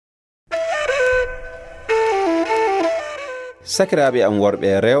Sakiraaɓe am worɓe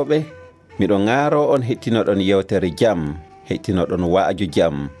e rewɓe, miɗo ŋaaro on hettinoɗon yewtere jam, hettinoɗon wa'aju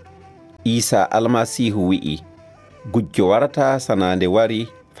jam. Isa almasihu wi'i, gujjo warata sanande wari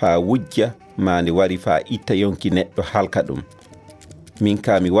fa wujja, mande wari fa itta yonki neɗɗo halka ɗum. Min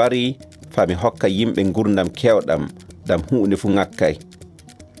ka mi wari fa mi hokka yimɓe gurdam kewɗam dam hunde fu ŋakkay.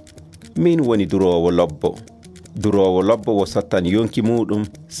 Min woni durowo lobbo. Durowo lobbo wo sottan yonki muɗum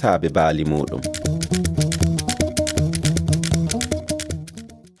saabe baali muɗum.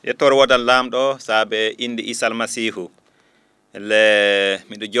 Yettor wodan lamɗo saabe inde Isa almasihu.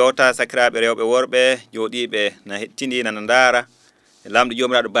 Miɗo jowta sakiraaɓe rewɓe worɓe joɗiɓe na hettindi nana ndaara lamɗo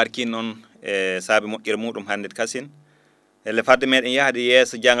jomiraɗo barkin on e saabe moƴƴere muɗum hande kasin. Fadde meɗen yahde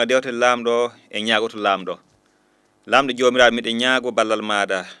yeeso janga dewte lamɗo e ñaagoto lamɗo. Lamɗo jomiraɗo miɗen ñaago ballal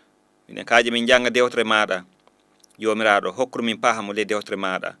maɗa. Minen kaaji min janga dewtere maɗa. Jomiraɗo hokkuru min pahamo le dewtere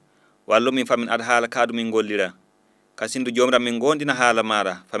maɗa. Wallu min famin ada haala kaadu min gollira. Kasindu jomiraɗo min gondina haala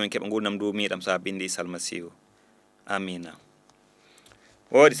maɗa famin keɓa gurnam dumiɗam sa bindi Isa almasihu. Amina.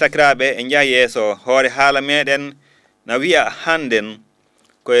 Woodi sakiraaɓe en jaha yeeso hoore haala meɗen na wi'a hannden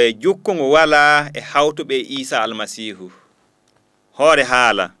koye jukkungo wala e hawtuɓe Isa almasihu. Hoore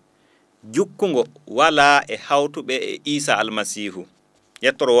haala jukkungo wala e hawtuɓe e Isa almasihu.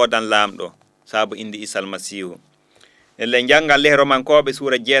 Yettoro wodan lamɗo saabu indi Isa almasihu. Elle jangal le romankoɓe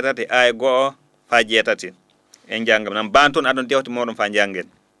suura 7 aya 1 fa 7. En jangam nan banton adon dewte moɗon fa jangen.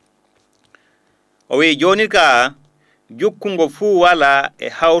 O wi joni ka jukkungo fu wala e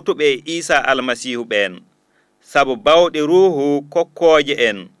hawtuɓe Isa almasihu ɓen sabu bawɗe ruhu kokkoje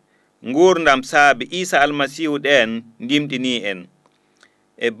en ngurdam saabi Isa almasihu ɗen ndimɗini en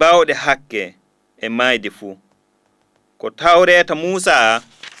e bawɗe hakke e mayde fu ko tawreta Musa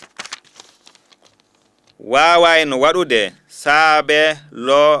wawayno waɗude saabe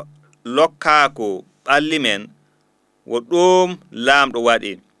lokkaku ɓalli men wo ɗum lamɗo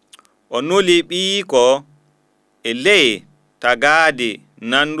waɗi o nuli ɓii ko e ley tagaadi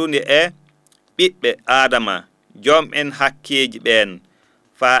nandunde e ɓiɓɓe Adama jom en hakkeji ɓen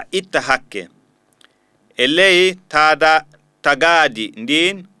fa itta hakke e ley tagaadi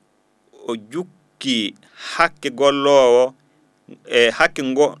ndin o jukki hakke gollowo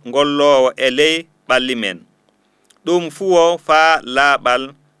gollowo e ley ɓalli men ɗum fuwo fa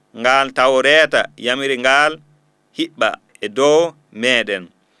laaɓal ngal tawreta yamiri ngal hiɓɓa e dow meɗen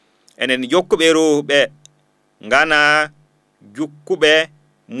enen jokkuɓe ruhuɓe ngana jukkuɓe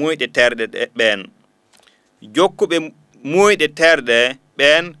muyɗe terɗe ɓen jokkuɓe muyɗe terɗe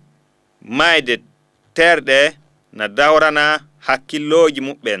ɓen mayde terɗe na dawrana hakkilloji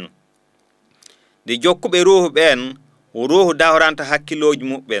muɓɓen de jokkuɓe ruhu ɓen ruhu dawranta hakkilloji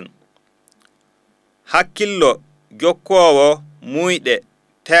muɓɓen hakkillo jokkowo muyɗe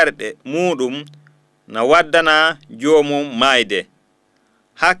terɗe muɗum na waddana jomum mayde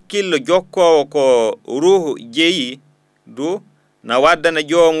hakkillo jokkowo ko ruhu jeyi du na waddana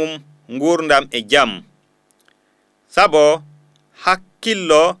jomum ngurdam e jam sabo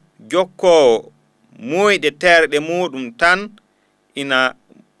hakkillo jokkowo muyɗe terɗe muɗum tan ina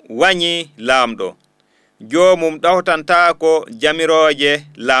wañi lamɗo jomum ɗawtanta ko jamiroje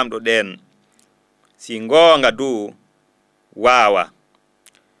lamɗo ɗen si gonga du wawa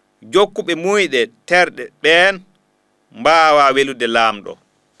jokkuɓe muyɗe terɗe ɓen mbawa welude lamɗo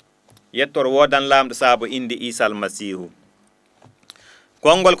yettor wodan lamɗo saabu inde Isa almasihu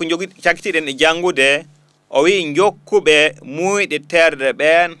kongol ko cakitiɗen e jangude o wi jokkuɓe muyɗe terɗe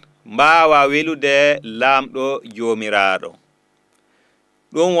ɓen mbawa welude lamɗo jomiraɗo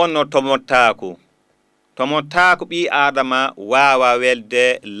ɗum wonno tomottaku ɓi Adama wawa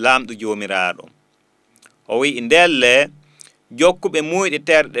welde lamɗo jomiraɗo o wi ndelle jokkuɓe muyɗe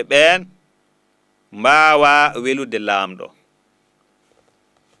terɗe ɓen mbawa welude lamɗo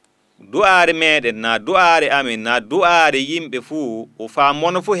du'are meɗen na du'are amin na du'are yimɓe fu o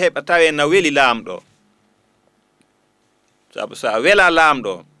famono fu heɓa tawe na weli lamɗo sabu sa wela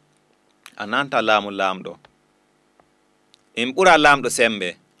lamɗo a nanta laamu lamɗo en ɓura lamɗo sembe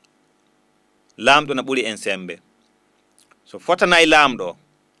lamɗo na ɓuri en sembe so fotanay lamɗo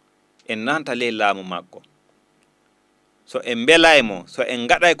en nanta ley laamu makko so en belaymo so en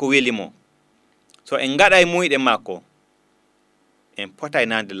gaɗay ko welimo so en gaɗay muyɗe makko en potay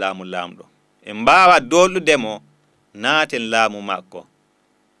nande laamu lamɗo en mbawa dolludemo naaten laamu makko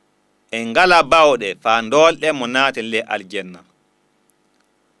en ngala bawɗe fa dolɗenmo naaten le aljanna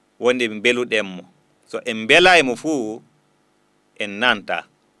wonde beluɗenmo so en belaymo fu en nanta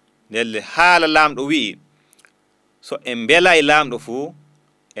ndelle haala lamɗo wi'i so en belay lamɗo fu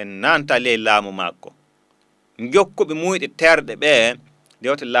en nanta le laamu makko jokkuɓe muyɗe terɗe ɓe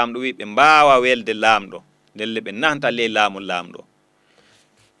dewte lamɗo wi ɓe mbawa welde lamɗo ndelle ɓe nanta ley laamu laamɗo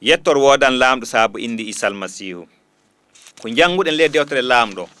yettor wodan laamɗo saabu indi Isa almasihu ko janguɗen ley dewtere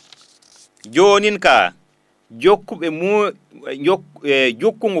laamɗo jonin ka jokkuɓe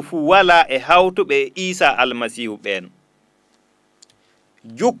jokkungo fu wala e hawtuɓe Isa almasihu ɓen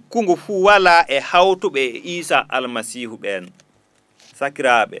jokkungo fu wala e hawtuɓe Isa almasihu ɓen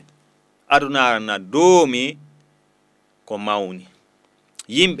sakiraɓe aduna na doomi ko mawni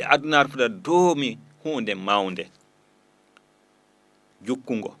yimɓe aduna fuɗa doomi hunde mawnde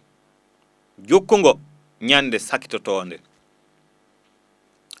jukkungo ñande sakitotonde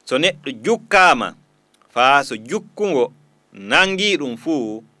so neɗɗo jukkama faa so jukkungo nangi ɗum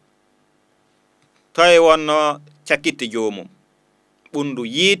fuu toye wonno cakitte joomum ɓundu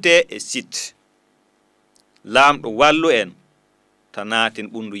yiite e sit laamɗo wallu en ta naatin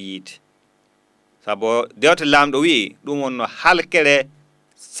ɓundu yiite sabo dewte laamɗo wi ɗum wonno halkere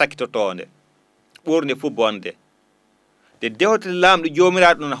sakitotonde ɓurde fu bonde de dewte laamɗo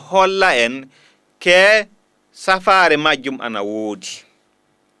joomiraɗo ɗum holla en ke safaare majjum ana woodi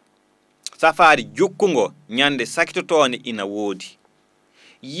safaari jukkungo ñande sakitotonde ina woodi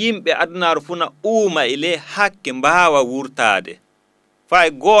yimɓe adunaru funa uuma ile hakke mbaawa wurtaade fay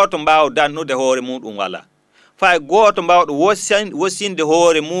gooto mbaawa dannude hoore muɗum wala fay gooto mbawɗo wosinde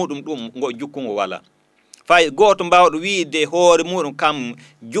hoore muɗum ɗum ngo jukkungo wala fay gooto mbawɗo wiide hoore muɗum kam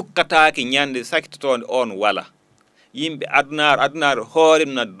jukkataake ñande sakitotonde on wala yimɓe adunaru hoore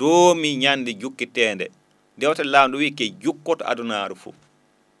na doomi ñande jukkitende dewte laamɗo wi ke jukkoto adunaru fu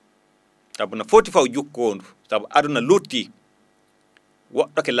sabu na foti faw jukkondu sabu aduna lutti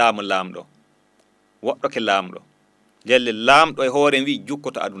woɗɗo ke laamu laamɗo woɗɗo ke laamɗo jelle laamɗo e hoore wi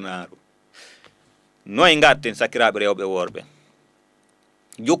jukkoto adunaru noy ngatten sakiraaɓe rewɓe worɓe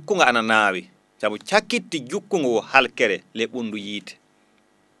jukkungo ana naawi sabu cakkitti jukkungo halkere le ɓundu yiite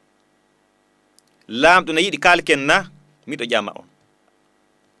laamɗo na yiɗi kalken na miɗo ƴama on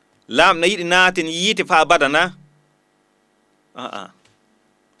laamɗo na yiɗi naaten yiite faa badana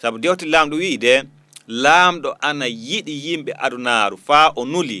sabu dewte laamɗo wiide laamɗo ana yiɗi yimɓe adunaru faa o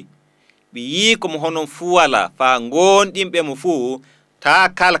nuli ɓe yii komo honon fuu wala faa gonɗinɓe mo fuu taa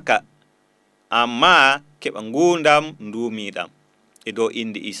kalka amma keɓa ngundam ndumiɗam e dow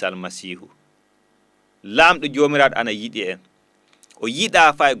indi Isa almasihu laamɗo joomiraɗo ana yiɗi en o yiɗa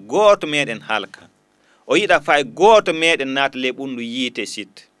fay gooto meɗen halka o yiɗa fay gooto meɗen naata le ɓundu yiite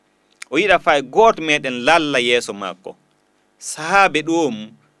sit o yiɗa fay gooto meɗen lalla yeeso makko saabe ɗum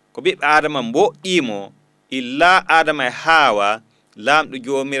ko ɓiɓɓe adama mboɗɗimo illa adama e haawa laamɗo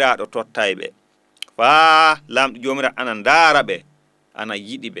joomiraɗo tottayɓe faa laamɗo joomiraɗo ana ndaara ɓe ana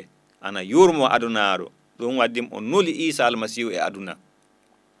yiɗi ɓe ana yurmo adunaru ɗum waddim o nuli Isa almasihu e aduna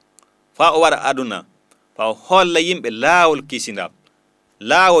faa o waɗa aduna faa o holla yimɓe laawol kisindam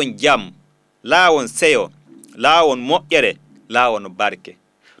laawon jam laawon seyo laawon moƴƴere laawon barke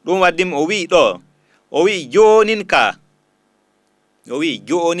ɗum waddim o wi ɗo o wi jonin ka o wi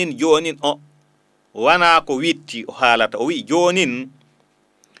jonin o wana ko witti o haalata o wi jonin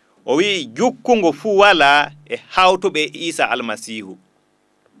o wi jukkungo fu wala e hawtuɓe Isa almasihu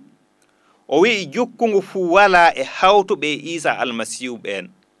o wi jukkungo fu wala e hawtuɓe Isa almasihu ɓen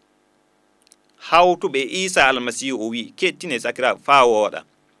hawtuɓe Isa almasihu o wi kettine sakira faa wooɗa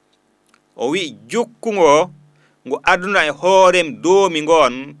o wi jukkungo ngo aduna e hoorem doomi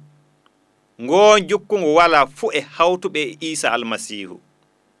ngon jukkungo wala fu e hawtuɓe Isa almasihu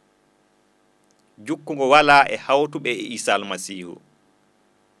jukkungo wala e hawtuɓe Isa almasihu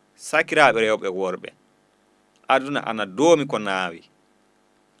sakiraaɓe rewɓe worɓe aduna ana doomi ko naawi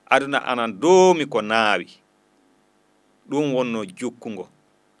aduna ana doomi ko naawi ɗum wonno jukkungo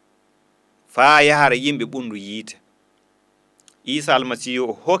faa yahara yimɓe ɓundu yiite Isa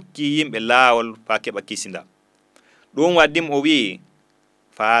almasihu hokki yimɓe laawol faa keɓa kisinda ɗum waddim o wi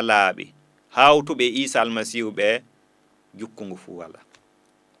faa laaɓi hawtuɓe Isa almasihu ɓe jukkungo fu wala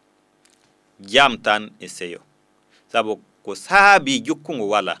jam tan e seyo sabu ko saabi jukkungo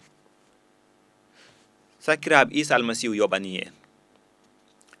wala sakiraaɓe Isa almasihu yoɓani en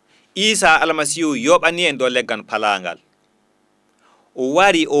Isa almasihu yoɓani en dow leggal palangal o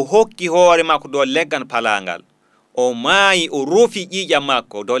wari o hokki hoore makko dow leggal palangal o maayi o rufi ƴiiƴam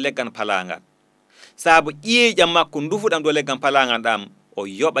makko dow leggal palangal saabu ƴiiƴam makko ndufuɗam dow leggal palangal ɗam o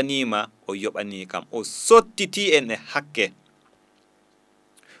yoɓanima o yoɓani kam o sottiti en e hakke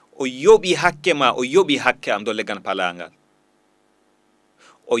o yoɓi hakke ma o yoɓi hakke am dow leggal palangal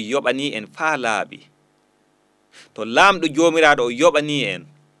o yoɓani en faa laaɓi to laamɗo joomiraɗo o yoɓani en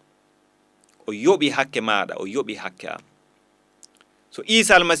o yoɓi hakke maɗa o yoɓi hakke am so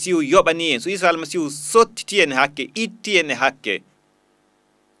Isa almasihu yoɓani en so Isa almasihu sottiti en hakke itti en e hakke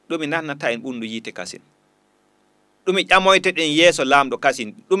ɗumi nannata en ɓundu yiite kasin ɗumi ƴamoyteɗen yeeso laamɗo kasi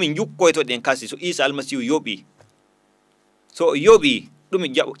ɗumi jukkoytoɗen kasi so Isa almasihu yoɓi so o yoɓi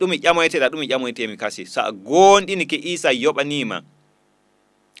ɗumi ƴamoyteɗa ɗumi ƴamoytemi kasi so a gonɗini ke Isa yoɓanima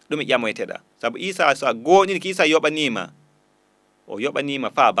ɗumi ƴamoyteɗa sabu Isa so a gonɗini ke Isa yoɓanima o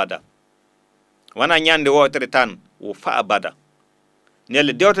yoɓanima fa abada wana ñande wotere tan o fa abada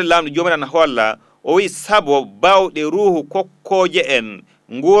nelle dewtere laamɗo jomiraɗo na holla o wi sabo bawɗe ruhu kokkoje en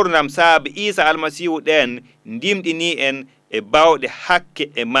gurdam saabi Isa almasihu ɗen ndimɗini en e bawɗe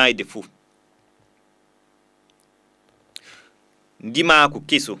hakke e mayde fuu ndimaku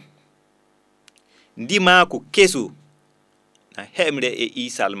kesu na hemre e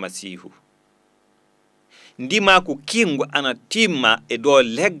Isa almasihu ndimaku kingu ana timma e do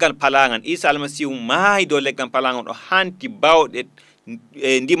leggal palangan Isa almasihu maayi do leggal palangan o hanti bawɗe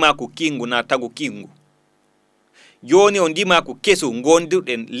ndimaku kingu na tagu kingu joni o ndimaku kesu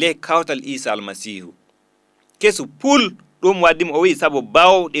gondirɗen le kawtal Isa almasihu kesu pul ɗum waddimo o wi sabu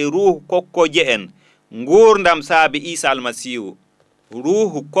bawɗe ruhu kokkoje en gurdam saabi Isa almasihu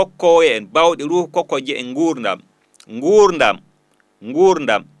ruhu kokkoje en bawɗe ruhu kokkoje en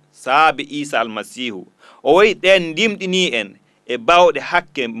gurdam saabi Isa almasihu o wi ɗen ndimɗini en e bawɗe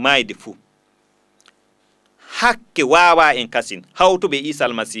hakke mayde fuu hakke wawa en kasin hawtuɓe Isa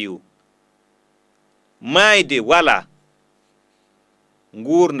almasihu mayde wala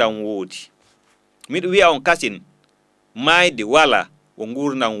gurdam woodi miɗo wi'a on kasin mayde wala o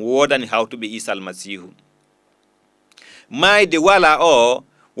gurdam wodani hawtuɓe Isa almasihu mayde wala o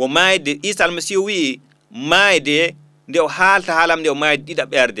wo mayde Isa almasihu wi mayde nde o haalta haalam nde o mayde ɗiɗa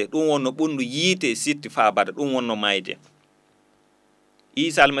ɓerde ɗum wonno ɓundu yiite sitti fa abada ɗum wonno mayde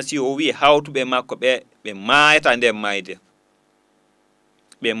Isa almasihu o wi hawtuɓe makko ɓe mayata nder mayde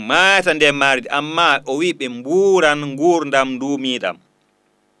ɓe mayata nder mayde amma o wi ɓe mburan gurdam ndumiɗam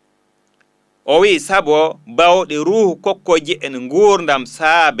o wi sabo bawɗe ruhu kokkoje en gurdam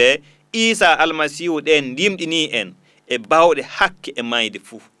saabe Isa almasihu ɗen ndimɗini en e bawɗe hakke e mayde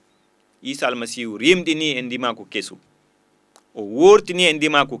fuu Isa almasihu rimɗini en ndimaku kesu o wurtini en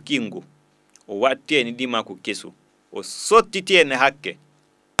ndimaku kingu o watti en ndimaku kesu o sottiti en hakke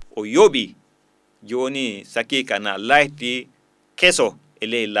o yoɓi joni sakika na layti keso e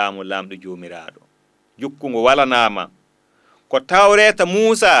ley laamu laamɗo jomiraɗo jukkungo walanama ko tawreta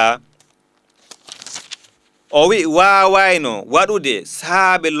Musa o wi wawayno waɗude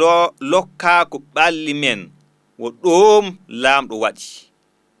saabe lokkaku ɓalli men wo ɗum laamɗo waɗi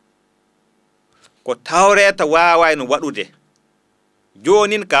ko tawreta wawayno waɗude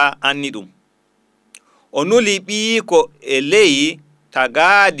jonin ka anni ɗum o nuli ɓiiko e ley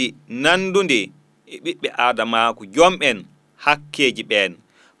tagaadi nandunde e ɓiɓɓe adamaku jom'en hakkeji ɓen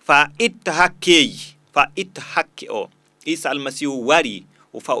fa itta hakke o Isa almasihu wari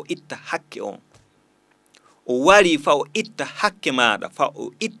o fa o itta hakke o o wari fa o itta hakke maɗa fa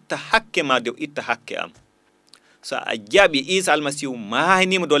o itta hakke ma dow itta hakke am so a jaɓi Isa almasihu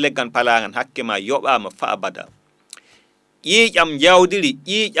mahinima dow leggal palangan hakke ma yoɓama fa abada ƴiƴam jawdiri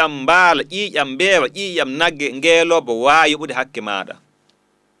ƴiƴam mbaala ƴiƴam mbeewa ƴiƴam nagge ngeeloba waa yoɓude hakke maɗa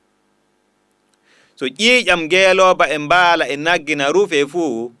so ƴiƴam ngeeloba e mbaala e nagge na rufe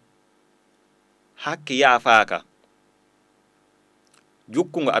fuu hakke yaafaka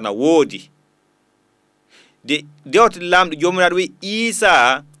jukkungo ana woodi de dewte lamɗo jomiraɗo wi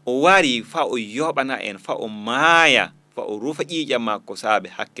Isa o wari fa o yoɓana en fa o maaya fa o rufa ƴiƴam makko saabe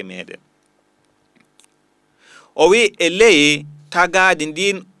hakke meɗen o wi e ley tagaade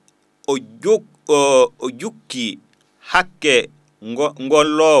ndin o jukki hakke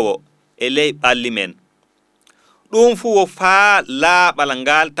ngollowo e ley ɓalli men ɗum fu wo faa laaɓal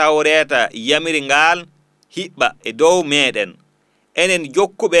ngal tawreta yamiri ngal hiɓɓa e dow meɗen enen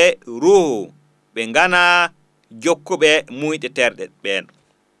jokkuɓe ruhu ɓe ngana jokkuɓe muyɗe terɗe ɓen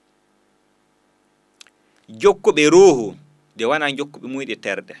jokkuɓe ruhu de wana jokkuɓe muyɗe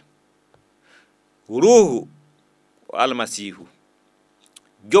terɗe ruhu o almasihu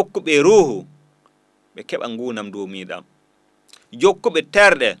jokkuɓe ruhu ɓe keɓa ngunam domiɗam jokkuɓe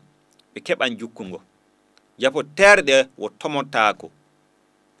terɗe ɓe keɓan jukkungo jafo terɗe wo tomotako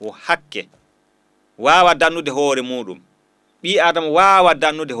wo hakke wawa dannude hoore muɗum ɓi adama wawa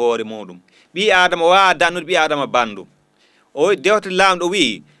dannude hoore muɗum ɓi adama wawa dannude ɓi adama bandum o dewte lamɗo wi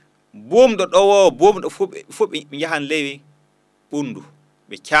bumɗo ɗowo bumɗo fu ɓe jahan lewi ɓundu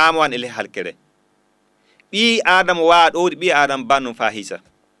ɓe camowan e ley halkere ɓi adama wawa ɗowdi ɓi adama bandum fa hisa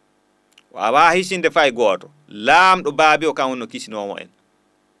wawa hisinde fay goto lamɗo baabi o kan wonno kisinowo en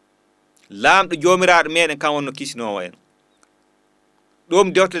lamɗo jomiraɗo meɗen kan wonno kisinowo en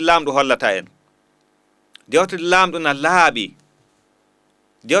ɗum dewte lamɗo hollata en dewte lamɗo na laaɓi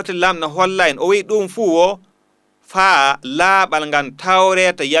dewte lamɗo na holla en o wi ɗum fu o faa laaɓal ngan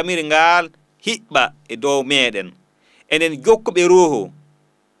tawreta yamirngal hiɓɓa e dow meɗen enen jokkuɓe ruhu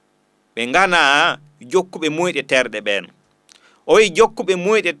ɓe ngana jokkuɓe muyɗe terɗe ɓen o wi jokkuɓe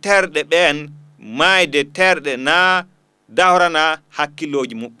muyɗe terɗe ɓen mayde terɗe na dawrana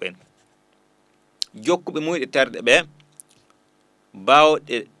hakkilloji muɓɓen jokkuɓe muyɗe terɗe ɓe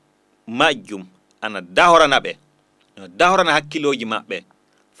bawɗe majjum ana dawrana hakkilloji maɓɓe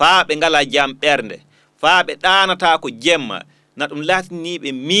faa ɓe ngala jam ɓernde faa ɓe ɗanata ko jemma na ɗum latiniɓe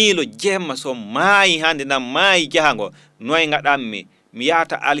miilo jemma so maayi hande nam maayi jahango noy gaɗanmi mi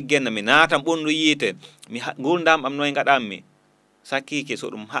yahata algenna mi naatan ɓundu yiite mi gurdam am noy gaɗanmi sakiki so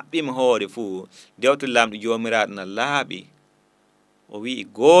ɗum haɓɓima hoore fuu dewte lamɗo jomiraɗo na laaɓi o wi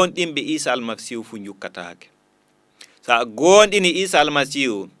gonɗinɓe Isa almasihu fu jukkatake sa gonɗini Isa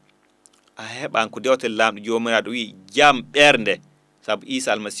almasihu a heɓan ko dewtel lamɗo jomiraɗo wi jam ɓernde sabu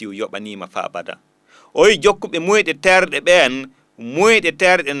Isa almasihu yoɓanima fa bada o wi jokkuɓe muyɗe terɗe ɓen muyɗe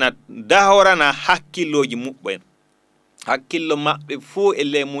terɗe na dawrana hakkilloji muɓɓen hakkillo maɓɓe fuu e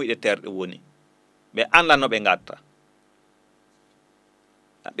ley muyɗe terɗe woni ɓe anda no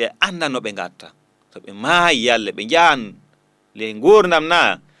ɓe gatta so ɓe maayi yalle ɓe jahan ley gurdam na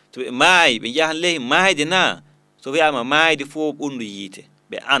so ɓe maayi ɓe jahan ley mayde na so wiyama mayde fuu ɓundu yiite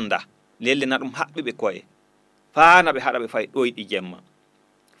ɓe anda lelle na ɗum haɓɓiɓe koye faa na ɓe haɗa ɓe fay ɗoyɗi jemma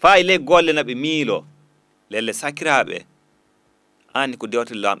faa e ley golle na ɓe miilo lelle sakiraɓe ani ko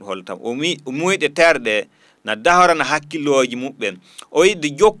dewte lamɗo holtam o muyɗe terɗe na dawrana hakkilloji muɓɓen o yidde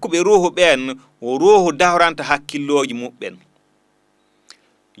jokkuɓe ruhu ɓen o ruhu dawranta hakkilloji muɓɓen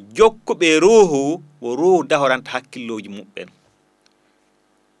jokkuɓe ruhu o ruhu dawranta hakkilloji muɓɓen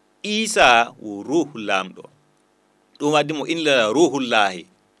Isa wo ruhu lamɗo ɗum waddi mo inla ruhullahi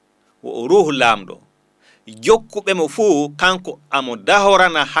wo ruhu lamɗo jokkuɓe mo fuu kanko amo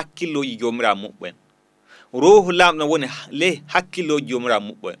dawrana hakkilloji jomiraɗo muɓɓen ruhu lamɗo woni ley hakkilloji jomiraɗo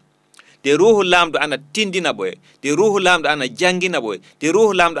muɓɓen de ruhu lamɗo ana tindina ɓoye de ruhu lamɗo ana jangina ɓoye de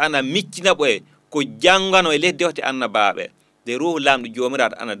ruhu lamɗo ana miccina ɓoye ko jangano e ley dewte annabaɓe de ruhu lamɗo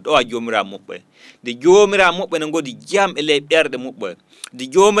jomiraɗo ana ɗowa jomiraɗo muɓɓe de jomiraɗo muɓɓe ne godi jam e ley ɓerɗe muɓɓe de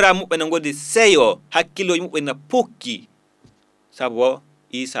jomiraɗo muɓɓe ne godi seyo hakkilloji muɓɓe na pukki sabu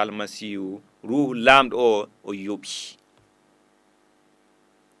Isa almasihu ruhu lamɗo o yoɓi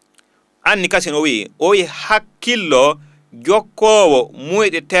anni kasi no o wi hakkillo jokkowo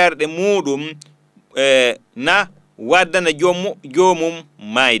muyɗe terɗe muɗum na waddana jomum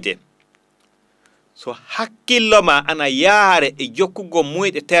mayde so hakkillo ma ana yaare e jokkugo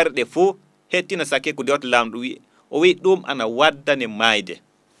muyɗe terɗe fuu hettina sakke ko dewte lamɗo wi o wi ɗum ana waddane mayde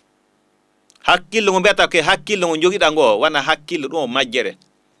hakkillo ngo mbiyata ko hakkillo ngo jogiɗa ngo wana hakkillo ɗum o majjere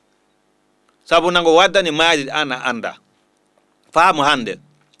sabu nango waddane mayde ana anda faamu hande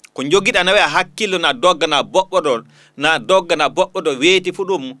ko jogiɗa na wiya hakkillo na doggana boɓɓoɗo weeti fu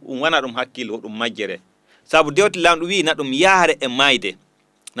ɗum wana ɗum hakkillo ɗum majjere sabu dewte lamɗo wi na ɗum yaare e mayde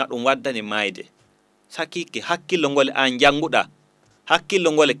na ɗum waddane mayde sakiki hakkillo ngol an janguɗa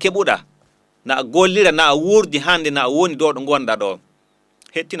hakkillo ngol keɓuɗa na gollira na wurdi hande na woni do ɗo gonda ɗo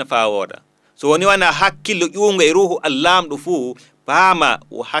hettina fa woda so woni wana hakkillo ƴuungo e ruhu allamɗo fuu paama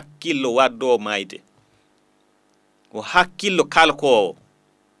o hakkillo waddo mayde o hakkillo kalkowo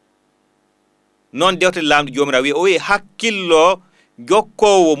non dewte lamɗo jomiraɗo wi o wi hakkillo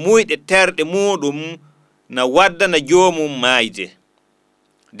jokkowo muyɗe terɗe muɗum na waddana jomum mayde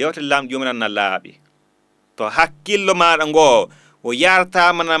dewte lamɗo jomiraɗo na laaɓi to hakkillo maɗa ngo o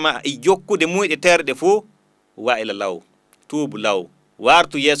yartamanama e jokkude muyɗe terɗe fuu wayla law tuubu law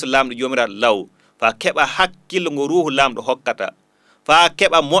wartu yeeso lamɗo jomiraɗo law fa keɓa hakkillo ngo ruhu lamɗo hokkata fa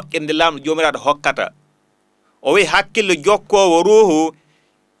keɓa moƴƴere nde lamɗo jomiraɗo hokkata o wi hakkillo jokkowo ruhu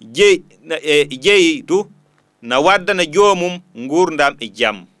jeydu na waddana jomum gurdam e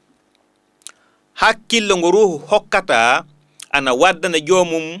jam hakkillo ngo ruhu hokkata ana waddana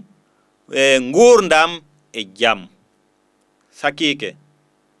jomum gurdam e jam sakike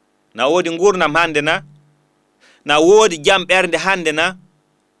na wodi gurdam hande na wodi jam ɓernde hande na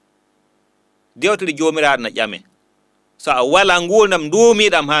dewtere jomiraɗo na ƴame so a wala gurdam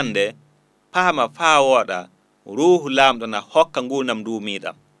duumiɗam hande paama fa woɗa ruhu lamɗo na hokka gurdam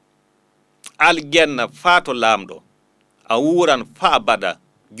duumiɗam aljanna fa to lamɗo a wuran fa bada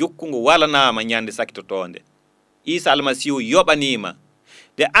jukkugo walanama ñande sakitotonde Isa almasihu yoɓanima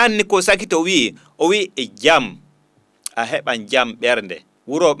de anni ko sakito wi o wi e jam a heɓan jam ɓernde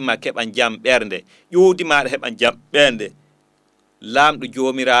wuroɓe ma keɓan jam ɓernde ƴuudi maɗa heɓan jam ɓernde lamɗo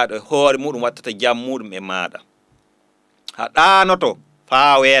jomiraɗo hoore muɗum wattata jam muɗum e maɗa ha ɗanoto fa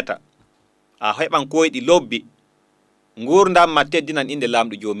weeta a heɓan koyɗi lobbi gurdam ma teddinan inde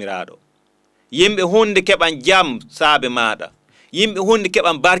lamɗo jomiraɗo yimɓe hunde keɓan jam saabe maɗa yimɓe hunde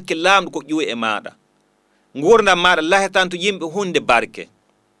keɓan barke laamɗo ko ƴuwi e maɗa gurdam maɗa lahetan to yimɓe hunde barke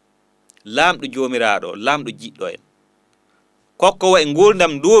laamɗo jomiraɗo laamɗo jiɗɗo en kokko wa e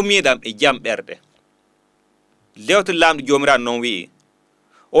gurdam duumiɗam e jam ɓerɗe lewto laamɗo jomiraɗo noon wi'i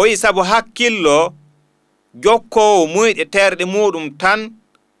o wi sabu hakkillo jokkowo muyɗe terɗe muɗum tan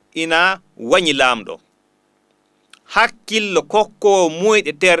ina wañi laamɗo hakkillo kokkowo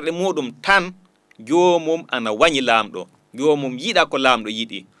muyɗe terɗe muɗum tan jomum ana wañi laamɗo jomum yiɗa ko laamɗo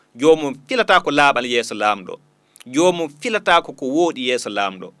yiɗi jomum filata ko laaɓal yeeso laamɗo jomum filata ko wooɗi yeeso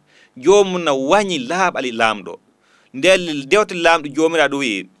laamɗo jomum na wañi laaɓal laamɗo ndel dewte laamɗo jomiraɗo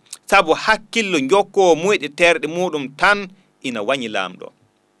wi sabu hakkillo jokkowo muyɗe terɗe muɗum tan ina wañi laamɗo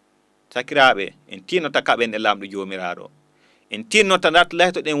sakiraɓe en tinnota kaɓen e laamɗo jomiraɗo en tinnota dat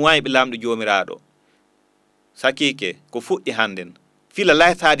laytoɗen wayɓe laamɗo jomiraɗo sakike ko fuɗɗi hannden fila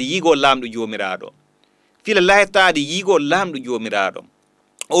laytade yigo laamɗo jomiraɗo fila laytade yigo laamɗo jomiraɗo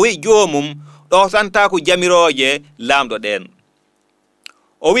o wi jomum ɗo santa ko jamiroje laamɗo ɗen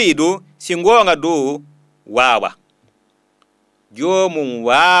o wi du si gonga du wawa jomum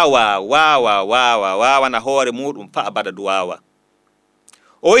wawana hoore muɗum fa abada du wawa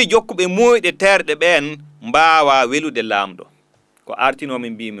o wi jokkuɓe muyɗe terɗe ɓen mbawa welude laamɗo ko artinomi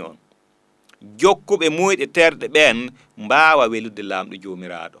mbimi on jokkuɓe muyɗe terɗe ɓen mbawa welude laamɗo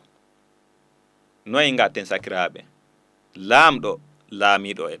jomiraɗo noy gatten sakiraɓe laamɗo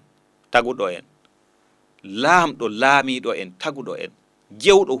laamiɗo en taguɗo en laamɗo laamiɗo en taguɗo en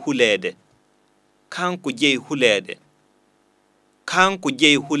jewɗo hulede kanko jeyi hulede kanko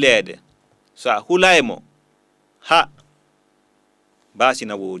jeyi hulede so a hulaymo ha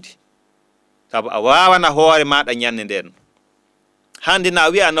basina woodi sabu a wawana hoore maɗa ñande nden hande na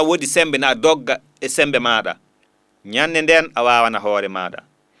wi'a na woodi sembe na dogga e sembe maɗa ñande nden a wawana hoore maɗa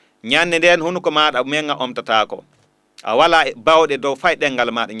ñande nden hunuko maɗa menga omtatako a wala bawɗe dow fay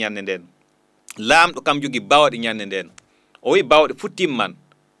ɗengal maɗa ñande nden laamɗo kam jogi bawɗe ñande nden o wi bawɗe futtimman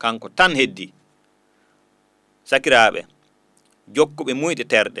kanko tan heddi sakiraɓe jokkuɓe muyɗe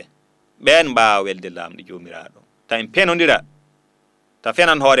terɗe ɓen mbawa welde laamɗo jomiraɗo ta en penodira ta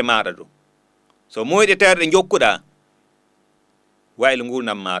fenan hoore maɗa du so muyɗe terɗe jokkuɗa waylo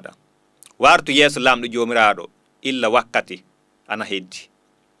gurnam maɗa wartu yeeso laamɗo jomiraɗo illa wakkati ana heddi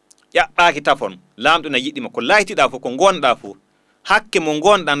ƴaɓɓaki tafon laamɗo na yiɗima ko laytiɗa fu ko gonɗa fu hakke mo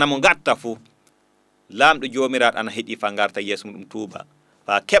gonɗa namo gatta fu laamɗo jomiraɗo ana heeɗi fa garta yeeso muɗum tuuba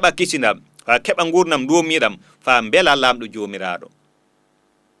fa keɓa kisinam fa keɓa gurnam dumiɗam fa beela laamɗo jomiraɗo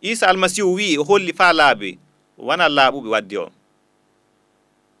Isa almasihu wi o holli fa laabi wana laaɓuɓe wadde o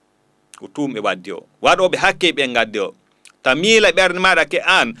ko tumɓe wadde o waɗoɓe hakke ɓe gadde o ta miila ɓerde maɗa ke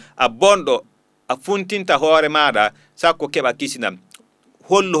an a bonɗo a funtinta hoore maɗa sakko keɓa kisinam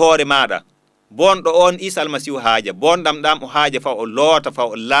hollu hoore maɗa bonɗo on Isa almasihu haaja bonɗam ɗam o haaja fa o loota fa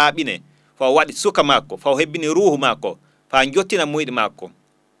o laaɓine fa o waɗi suka makko fa o hebbini ruhu makko fa jottina muyɗe makko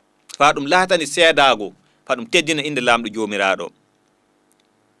fa ɗum laatani seedago fa ɗum teddina inde laamɗo jomiraɗo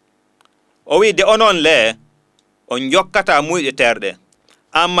o wi de onon le on jokkata muyɗe terɗe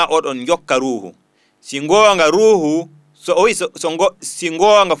amma oɗon jokka ruhu si gonga ruhu so o wi si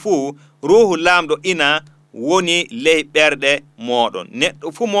gonga fuu ruhu laamɗo ina woni ley ɓerɗe moɗon neɗɗo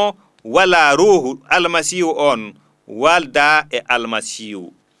fu mo wala ruhu almasihu on walda e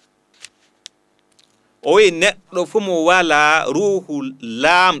almasihu o wi neɗɗo fu mo wala ruhu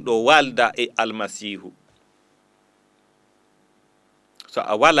laamɗo walda e almasihu so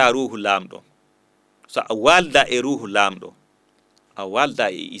a wala ruhu laamɗo so a walda e ruhu laamɗo a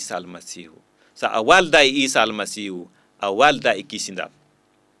walda e Isa almasihu so a walda e Isa almasihu a walda e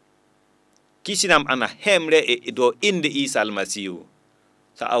kisinam ana hemre e do inde Isa almasihu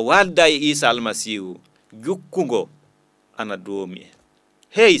so a walda e Isa almasihu jukkugo ana doomi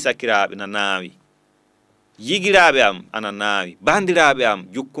hey sakiraɓe na naawi yigiraɓe am ana naawi bandiraɓe am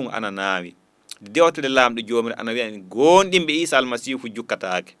jukkugo ana naawi dewtere laamɗo jomiraɗo ana wiya gonɗinɓe Isa almasihu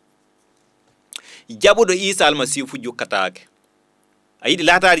jukkataake jaɓuɗo Isa almasihu jukkataake a yiɗi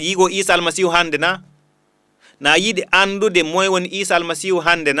laatade yigo Isa almasihu hande na yiɗi andude moy woni Isa almasihu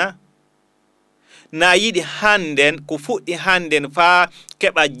hande na yiɗi hannden ko fuɗɗi hannden fa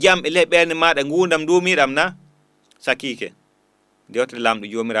keɓa jam e ley ɓernde maɗa gurdam dumiɗam na sakike dewtere laamɗo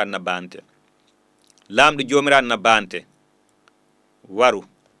jomiraɗo na bante laamɗo jomiraɗo na bante waru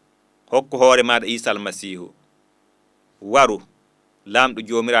hokku hoore maɗa Isa almasihu waru laamɗo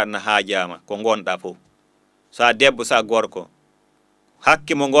jomiraɗo na haajama ko gonɗa fof sa debbo sa gorko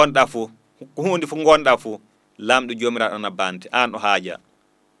hakke mo gonɗa fof ko hunde fof gonɗa fof laamɗo jomiraɗo na bante an o haaja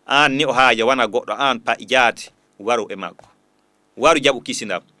an ni o haaja wana goɗɗo an pa jaati waru e makko waru jaɓu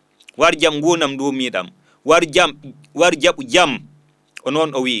kisinam war jam gurnam dumiɗam war jaɓu jam o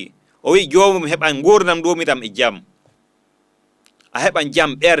noon o wi joomum heɓan gurdam dumiɗam e jam a heɓan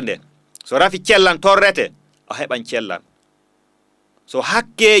jam ɓernde so rafi cellan torrete a heɓan cellan so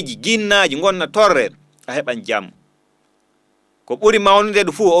hakkeji ginnaji gonna torre a heɓan jam ko ɓuri mawnude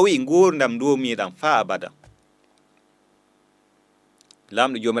ɗo fuu o wi gurdam dumiɗam fa abada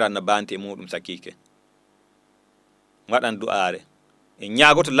lamɗo jomiraɗo no bante e muɗum sakike waɗan du'are e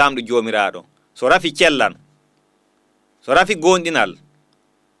ñaagoto lamɗo jomiraɗo so rafi cellan so rafi gonɗinal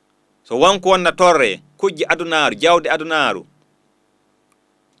so wonko wonna torre kujji adunaru jawde adunaru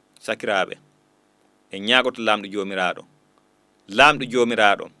sakiraɓe e ñaagoto lamɗo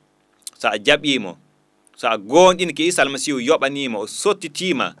jomiraɗo sa a jaɓimo sa a gonɗini ke Isa almasihu yoɓanima o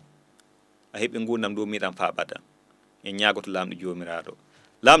sottitima a heɓi gurdam dumiɗam fa abada e ñaagoto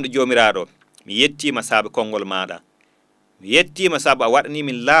lamɗo jomiraɗo mi yettima saabu konngol maɗa mi yettima saabu a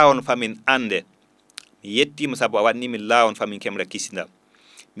waɗanimin laawon famin ande mi yettima saabu a waɗanimin laawon famin kemra kisindam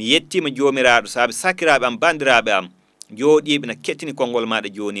mi yettima jomiraɗo saabu sakiraɓe am bandiraɓe am jooɗiɓe na kettini konngol maɗa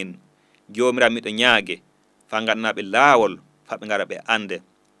jonin jomiraɓe miɗo ñaage fa gannaɓe laawol faɓe gara ɓe ande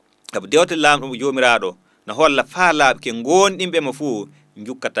saabu dewte lamɗo jomiraɗo no holla fa laaɓe ke gonɗinɓe mo fuu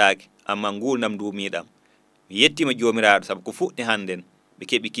jukkatake amma gurdam dumiɗam mi yettima jomiraɗo saabu ko fuɗɗi hannden ɓe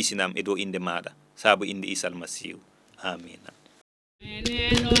keɓi kisinam e dow inde maɗa saabu inde Isa almasihu amina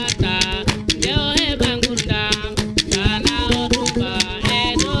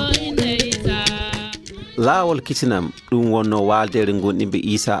laawol kisinam ɗum wonno waldere gonɗinɓe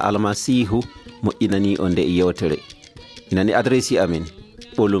Isa almasihu moƴƴinani o nde yewtere inani adresse amin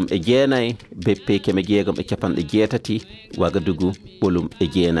ɓolum e jeenayi beppe 670 Wagadugu ɓolum e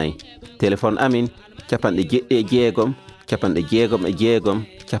jeenayi téléphone amin 76 66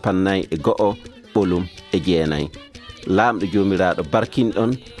 51 ɓolum e jeenayi lamɗo jomiraɗo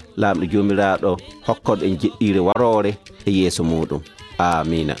barkinɗon lamɗo jomiraɗo hokkoɗo en jeɗɗire warore e yeeso muɗum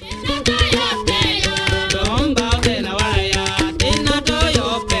amina